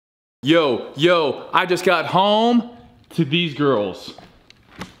Yo, I just got home to these girls.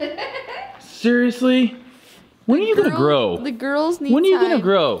 Seriously? When are you gonna grow? The girls need When are you gonna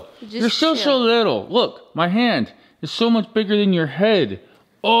grow? You're still chill. so little. Look, my hand is so much bigger than your head.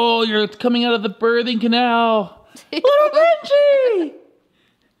 Oh, you're coming out of the birthing canal. Little Renji!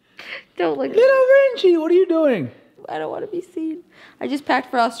 Don't look at Little Renji, what are you doing? I don't want to be seen. I just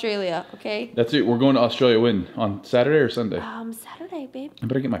packed for Australia, okay? That's it, we're going to Australia when? On Saturday or Sunday? Saturday, babe. I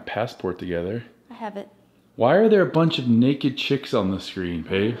better get my passport together. I have it. Why are there a bunch of naked chicks on the screen,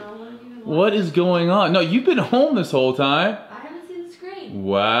 babe? What is going on? No, you've been home this whole time. I haven't seen the screen.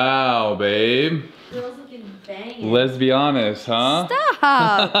 Wow, babe. Girls looking banging. Let's be honest, huh?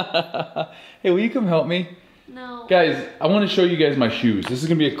 Stop. Hey, will you come help me? No. Guys, I want to show you guys my shoes. This is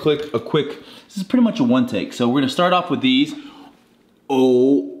gonna be a quick, this is pretty much a one take. So we're gonna start off with these.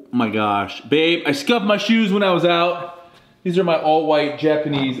 Oh my gosh. Babe, I scuffed my shoes when I was out. These are my all white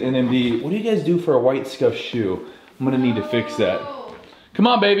Japanese NMD. What do you guys do for a white scuffed shoe? I'm gonna need to fix that. Come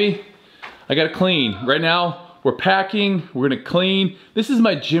on, baby. I gotta clean. Right now, we're packing, we're gonna clean. This is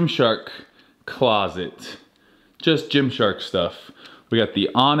my Gymshark closet. Just Gymshark stuff. We got the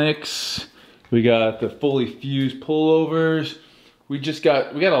Onyx, we got the fully fused pullovers. We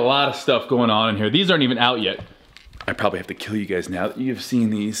got a lot of stuff going on in here. These aren't even out yet. I probably have to kill you guys now that you've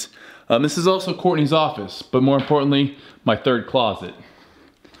seen these. This is also Courtney's office, but more importantly, my third closet.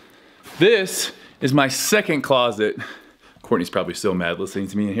 This is my second closet. Courtney's probably still mad listening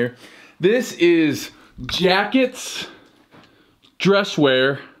to me in here. This is jackets, dress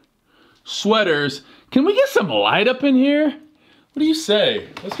wear, sweaters. Can we get some light up in here? What do you say?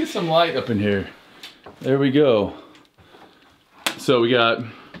 Let's get some light up in here. There we go. So we got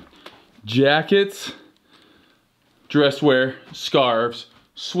jackets, dress wear, scarves,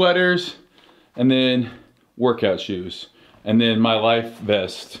 sweaters, and then workout shoes. And then my life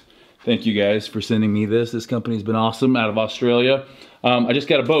vest. Thank you guys for sending me this. This company's been awesome out of Australia. I just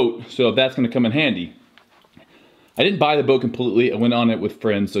got a boat, so that's gonna come in handy. I didn't buy the boat completely. I went on it with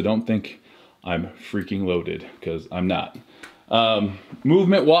friends, so don't think I'm freaking loaded, because I'm not.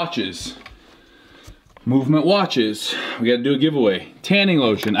 Movement watches. Movement watches. We gotta do a giveaway. Tanning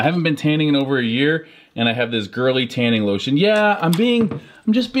lotion. I haven't been tanning in over a year, and I have this girly tanning lotion. Yeah, I'm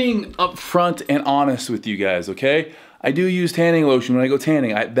just being upfront and honest with you guys, okay? I do use tanning lotion when I go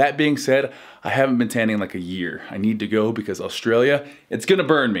tanning. That being said, I haven't been tanning in like a year. I need to go because Australia, it's gonna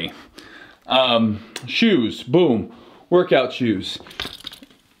burn me. Shoes, boom. Workout shoes.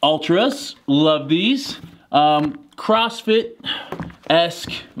 Ultras, love these.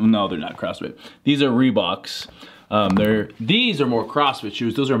 CrossFit-esque, no, they're not CrossFit. These are Reeboks. These are more CrossFit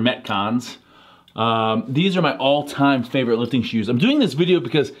shoes. Those are Metcons. These are my all-time favorite lifting shoes. I'm doing this video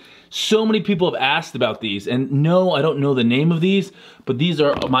because so many people have asked about these, and no, I don't know the name of these, but these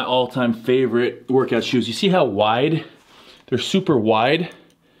are my all-time favorite workout shoes. You see how wide? They're super wide.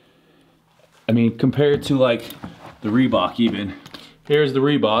 I mean, compared to like the Reebok even. Here's the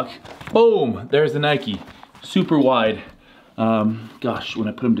Reebok. Boom, there's the Nike. Super wide. Gosh, when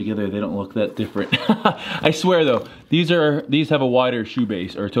I put them together, they don't look that different. I swear though, these have a wider shoe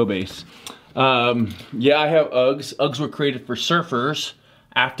base or toe base. Yeah, I have Uggs. Uggs were created for surfers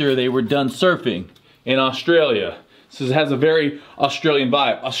after they were done surfing in Australia. So it has a very Australian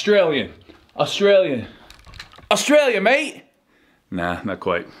vibe. Australia, mate. Nah, not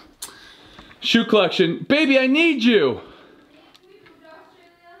quite. Shoe collection. Baby, I need you.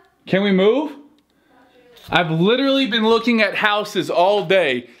 Can we move? I've literally been looking at houses all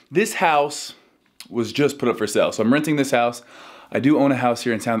day. This house was just put up for sale. So I'm renting this house. I do own a house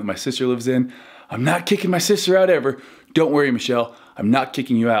here in town that my sister lives in. I'm not kicking my sister out ever. Don't worry, Michelle. I'm not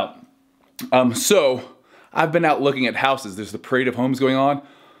kicking you out. So I've been out looking at houses. There's the parade of homes going on.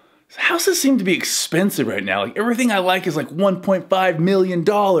 Houses seem to be expensive right now. Like everything I like is like $1.5 million.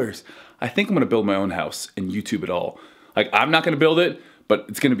 I think I'm gonna build my own house and YouTube it all. Like I'm not gonna build it, but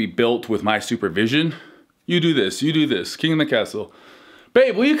it's gonna be built with my supervision. You do this, King in the Castle.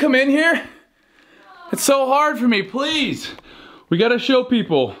 Babe, will you come in here? It's so hard for me, please. We gotta show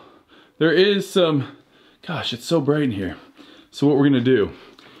people. There is some, gosh, it's so bright in here. So what we're gonna do,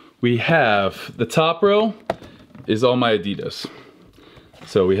 we have the top row is all my Adidas.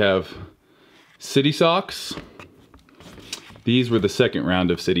 So we have City Socks. These were the second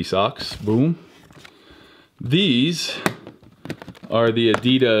round of City Socks, boom. These are the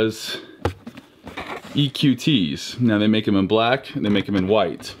Adidas EQTs. Now they make them in black and they make them in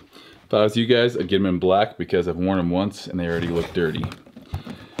white. If I was you guys, I'd get them in black because I've worn them once and they already look dirty.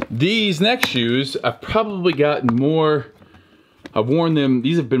 These next shoes, I've probably gotten more, I've worn them,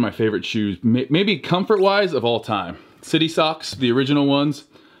 these have been my favorite shoes, maybe comfort-wise of all time. City Socks, the original ones.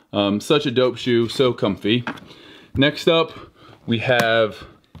 Such a dope shoe, so comfy. Next up, we have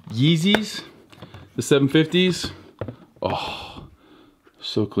Yeezys, the 750s. Oh,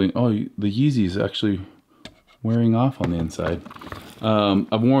 so clean. Oh, the Yeezy is actually wearing off on the inside.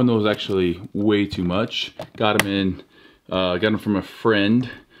 I've worn those actually way too much. Got them from a friend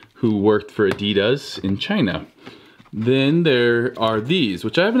who worked for Adidas in China. Then there are these,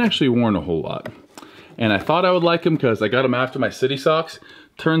 which I haven't actually worn a whole lot. And I thought I would like them because I got them after my city socks.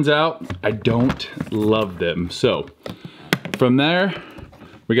 Turns out I don't love them. So from there,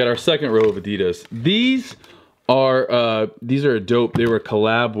 we got our second row of Adidas. These are dope. They were a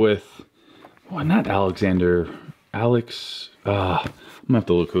collab with, well, not Alexander, Alex. I'm gonna have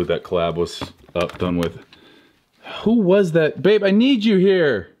to look who that collab was done with. Who was that? Babe, I need you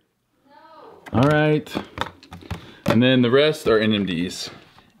here. No. All right. And then the rest are NMDs.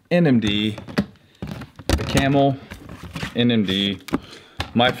 NMD, the camel, NMD.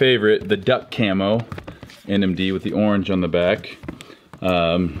 My favorite, the duck camo, NMD with the orange on the back.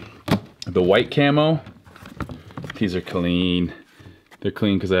 The white camo, these are clean. They're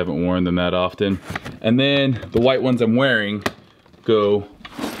clean because I haven't worn them that often. And then the white ones I'm wearing go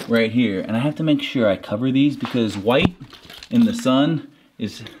right here. And I have to make sure I cover these because white in the sun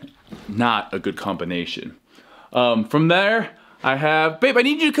is not a good combination. From there, I have, babe, I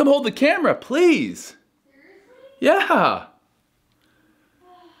need you to come hold the camera, please. Yeah.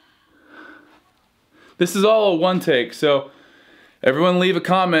 This is all a one take, so everyone leave a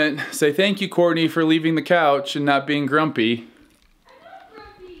comment. Say thank you, Courtney, for leaving the couch and not being grumpy.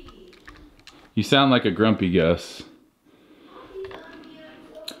 You sound like a grumpy Gus.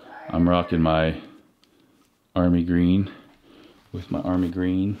 I'm rocking my army green with my army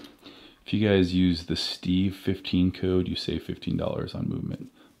green. If you guys use the Steve15 code, you save $15 on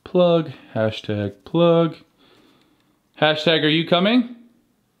movement. Plug, hashtag plug. Hashtag, are you coming?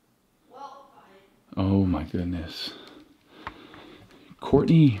 Well, fine. Oh my goodness.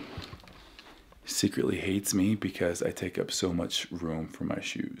 Courtney secretly hates me because I take up so much room for my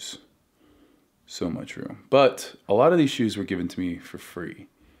shoes. So much room. But a lot of these shoes were given to me for free.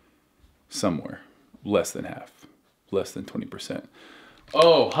 Somewhere. Less than half. Less than 20%.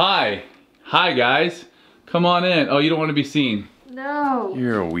 Oh, hi. Hi, guys. Come on in. Oh, you don't want to be seen. No.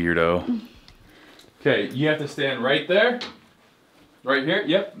 You're a weirdo. Okay, you have to stand right there. Right here.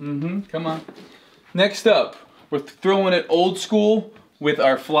 Yep. Come on. Next up, we're throwing it old school with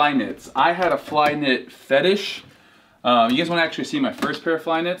our fly knits. I had a fly knit fetish. You guys want to actually see my first pair of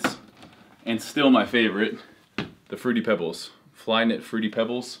fly knits? And still my favorite, the Fruity Pebbles. Fly knit Fruity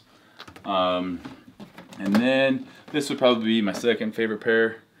Pebbles. And then this would probably be my second favorite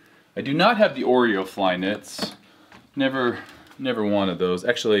pair. I do not have the Oreo fly knits. Never wanted those.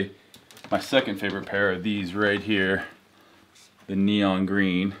 Actually, my second favorite pair are these right here. The neon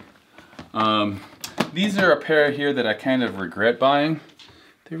green. These are a pair here that I kind of regret buying.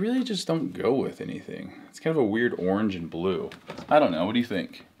 They really just don't go with anything. It's kind of a weird orange and blue. I don't know, what do you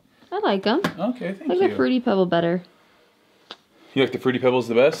think? I like them. Okay, thank you. I like the Fruity Pebble better. You like the Fruity Pebbles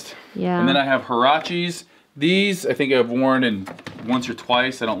the best? Yeah. And then I have Hirachis. These I think I've worn in once or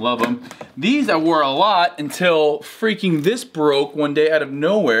twice. I don't love them. These I wore a lot until freaking this broke one day out of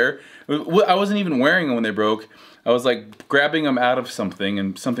nowhere. I wasn't even wearing them when they broke. I was like grabbing them out of something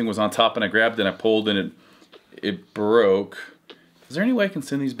and something was on top and I grabbed it and I pulled and it broke. Is there any way I can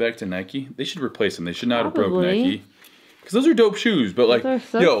send these back to Nike? They should replace them. They should not have broke Nike. Because those are dope shoes, but like,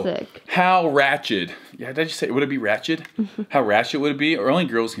 so sick. How ratchet. Yeah, did I just say, would it be ratchet? How ratchet would it be? Or only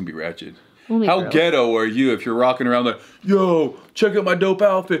girls can be ratchet. Only how girls. Ghetto are you if you're rocking around like, yo, check out my dope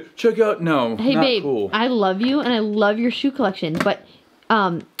outfit. Check out, no, hey, not babe, cool. I love you and I love your shoe collection, but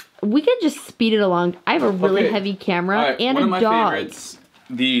we could just speed it along. I have a really heavy camera and one a of my dog. favorites,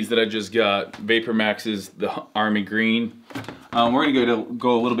 these that I just got, Vapor Max's, the Army Green. We're gonna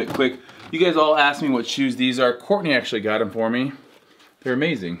go a little bit quick. You guys all asked me what shoes these are. Courtney actually got them for me. They're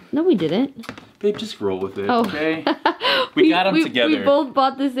amazing. No, we didn't. Babe, just roll with it, oh. okay? We got them together. We both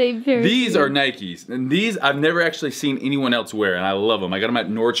bought the same pair. These are Nikes, and these I've never actually seen anyone else wear, and I love them. I got them at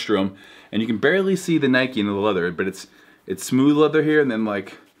Nordstrom, and you can barely see the Nike in the leather, but it's smooth leather here, and then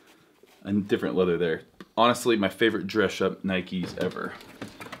like a different leather there. Honestly, my favorite dress up Nikes ever.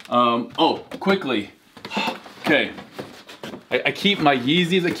 Oh, quickly. Okay. I keep my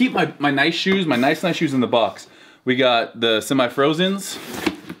Yeezys, I keep my nice shoes, my nice shoes in the box. We got the semi-frozens.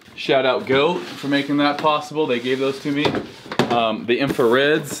 Shout out Goat for making that possible. They gave those to me. The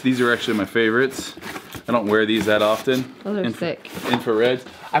infrareds, these are actually my favorites. I don't wear these that often. Those are sick. Infrareds.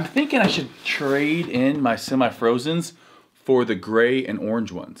 I'm thinking I should trade in my semi-frozens for the gray and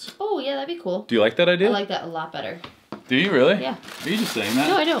orange ones. Oh yeah, that'd be cool. Do you like that idea? I like that a lot better. Do you really? Yeah. Are you just saying that?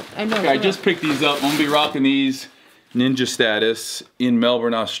 No, I don't. I know. Okay, I just picked these up. I'm gonna be rocking these Ninja Status in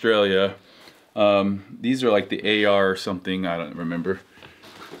Melbourne, Australia. These are like the AR or something. I don't remember.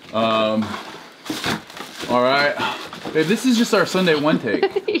 All right. Babe, this is just our Sunday one take.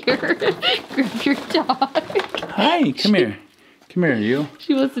 your dog. Hi, come here. Come here, you.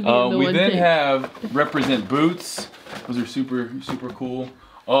 She wants to be in the we one then take. have Represent boots. Those are super, super cool.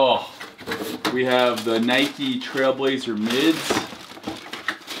 Oh, we have the Nike Trailblazer mids.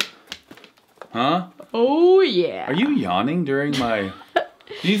 Huh? Oh, yeah. Are you yawning during my...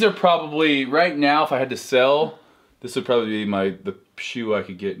 These are probably, right now, if I had to sell, this would probably be the shoe I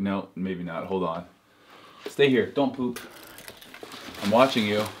could get. No, maybe not. Hold on. Stay here. Don't poop. I'm watching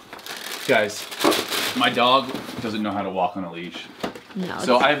you. Guys, my dog doesn't know how to walk on a leash. No.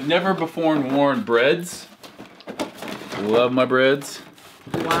 So I've never before worn breads. Love my breads.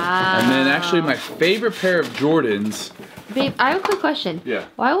 Wow. And then actually my favorite pair of Jordans. Babe, I have a quick question. Yeah.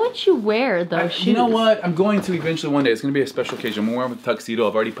 Why wouldn't you wear those shoes? You know what? I'm going to eventually one day. It's going to be a special occasion. I'm going to wear them with a tuxedo.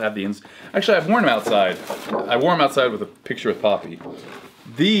 I've already had the ins. Actually, I've worn them outside. I wore them outside with a picture with Poppy.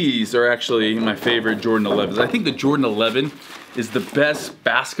 These are actually my favorite Jordan 11s. I think the Jordan 11 is the best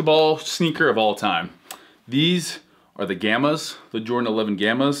basketball sneaker of all time. These are the Gammas, the Jordan 11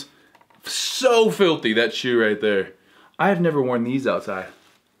 Gammas. So filthy, that shoe right there. I have never worn these outside.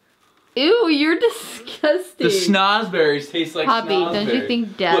 Ew, you're disgusting. The snozberries taste like Poppy, snozberries. don't you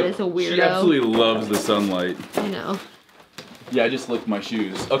think Dad Look, is a weirdo? She absolutely loves the sunlight. I know. Yeah, I just licked my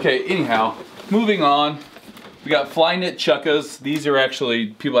shoes. Okay, anyhow, moving on. We got Flyknit Chukkas. These are actually,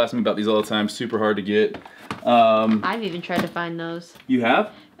 people ask me about these all the time, super hard to get. I've even tried to find those. You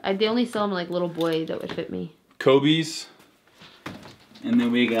have? They only sell them like little boy that would fit me. Kobe's. And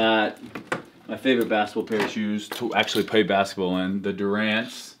then we got my favorite basketball pair of shoes to actually play basketball in, the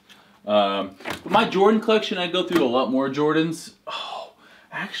Durants. My Jordan collection, I go through a lot more Jordans. Oh,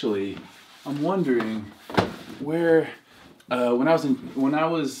 actually, I'm wondering where, when I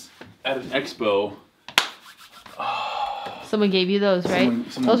was at an expo. Someone gave you those, right?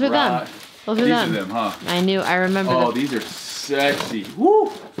 Someone those are them. Those are them. These are them, huh? I knew. I remember them. Oh, these are sexy.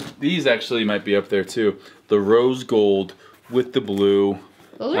 Woo! These actually might be up there too. The rose gold with the blue.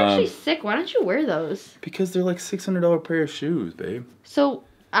 Those are actually sick. Why don't you wear those? Because they're like $600 pair of shoes, babe. So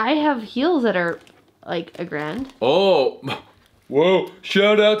I have heels that are like $1,000. Oh, whoa!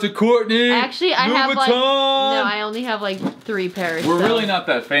 Shout out to Courtney. Actually, I have like Vuitton. I only have like 3 pairs. We're really not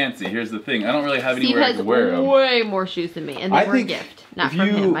that fancy. Here's the thing. I don't really have Steve anywhere I has can wear them. way more shoes than me, and they were a gift, not from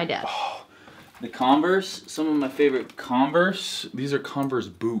him, my dad. Oh, the Converse. Some of my favorite Converse. These are Converse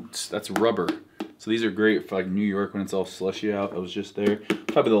boots. That's rubber. So these are great for like New York when it's all slushy out. I was just there.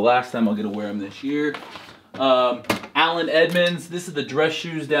 Probably the last time I'll get to wear them this year. Allen Edmonds. This is the dress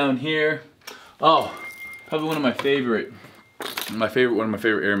shoes down here. Oh, probably one of my favorite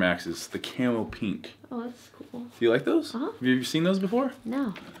Air Maxes, the camo pink. Oh, that's cool. Do you like those? Uh-huh. Have you ever seen those before?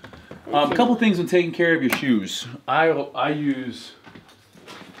 No. A couple things when taking care of your shoes. I use.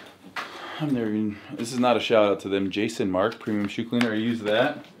 This is not a shout out to them. Jason Mark Premium Shoe Cleaner. I use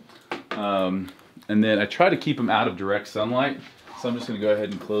that. And then I try to keep them out of direct sunlight. So I'm just gonna go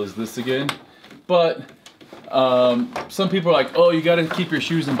ahead and close this again. But some people are like, oh, you gotta keep your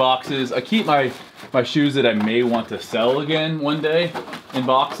shoes in boxes. I keep my shoes that I may want to sell again one day in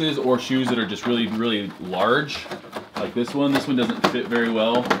boxes, or shoes that are just really, really large. Like this one. This one doesn't fit very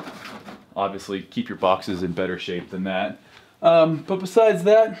well. Obviously, keep your boxes in better shape than that. But besides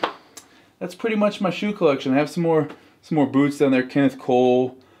that, that's pretty much my shoe collection. I have some more boots down there. Kenneth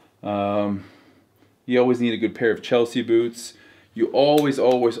Cole. You always need a good pair of Chelsea boots. You always,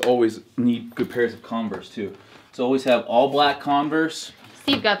 always, always need good pairs of Converse too. So always have all black Converse.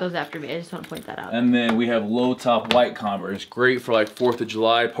 Steve got those after me. I just want to point that out. And then we have low top white Converse. Great for like 4th of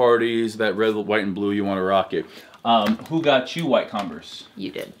July parties. That red, white, and blue, you want to rock it. Who got you white Converse?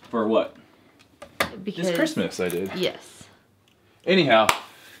 You did. For what? Because It's Christmas, I did. Yes. Anyhow,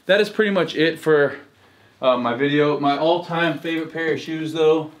 that is pretty much it for my video. My all-time favorite pair of shoes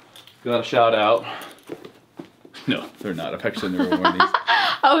though, got a shout out. No, they're not. I've actually never worn these.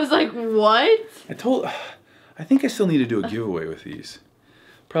 I was like, what? I think I still need to do a giveaway with these.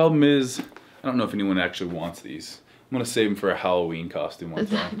 Problem is, I don't know if anyone actually wants these. I'm gonna save them for a Halloween costume one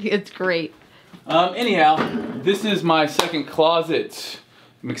time. It's great. Anyhow, this is my second closet.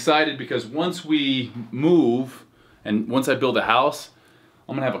 I'm excited because once we move and once I build a house,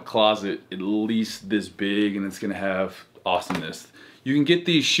 I'm gonna have a closet at least this big, and it's gonna have awesomeness. You can get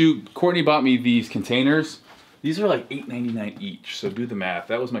these Courtney bought me these containers. These are like $8.99 each, so do the math.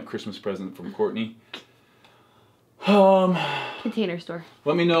 That was my Christmas present from Courtney. Container store.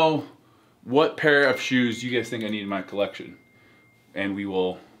 Let me know what pair of shoes do you guys think I need in my collection? And we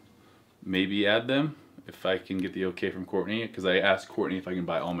will maybe add them if I can get the okay from Courtney, because I asked Courtney if I can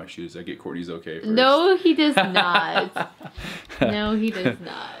buy all my shoes. I get Courtney's okay first. No, he does not. No, he does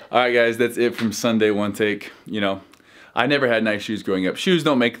not. All right, guys, that's it from Sunday One Take. You know, I never had nice shoes growing up. Shoes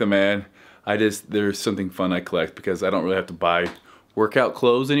don't make the man. There's something fun I collect because I don't really have to buy workout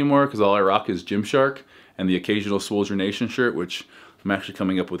clothes anymore because all I rock is Gymshark and the occasional Soldier Nation shirt, which I'm actually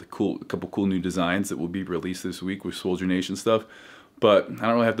coming up with a couple cool new designs that will be released this week with Soldier Nation stuff. But I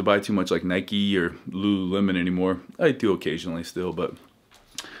don't really have to buy too much like Nike or Lululemon anymore. I do occasionally still, but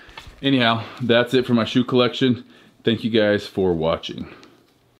anyhow, that's it for my shoe collection. Thank you guys for watching.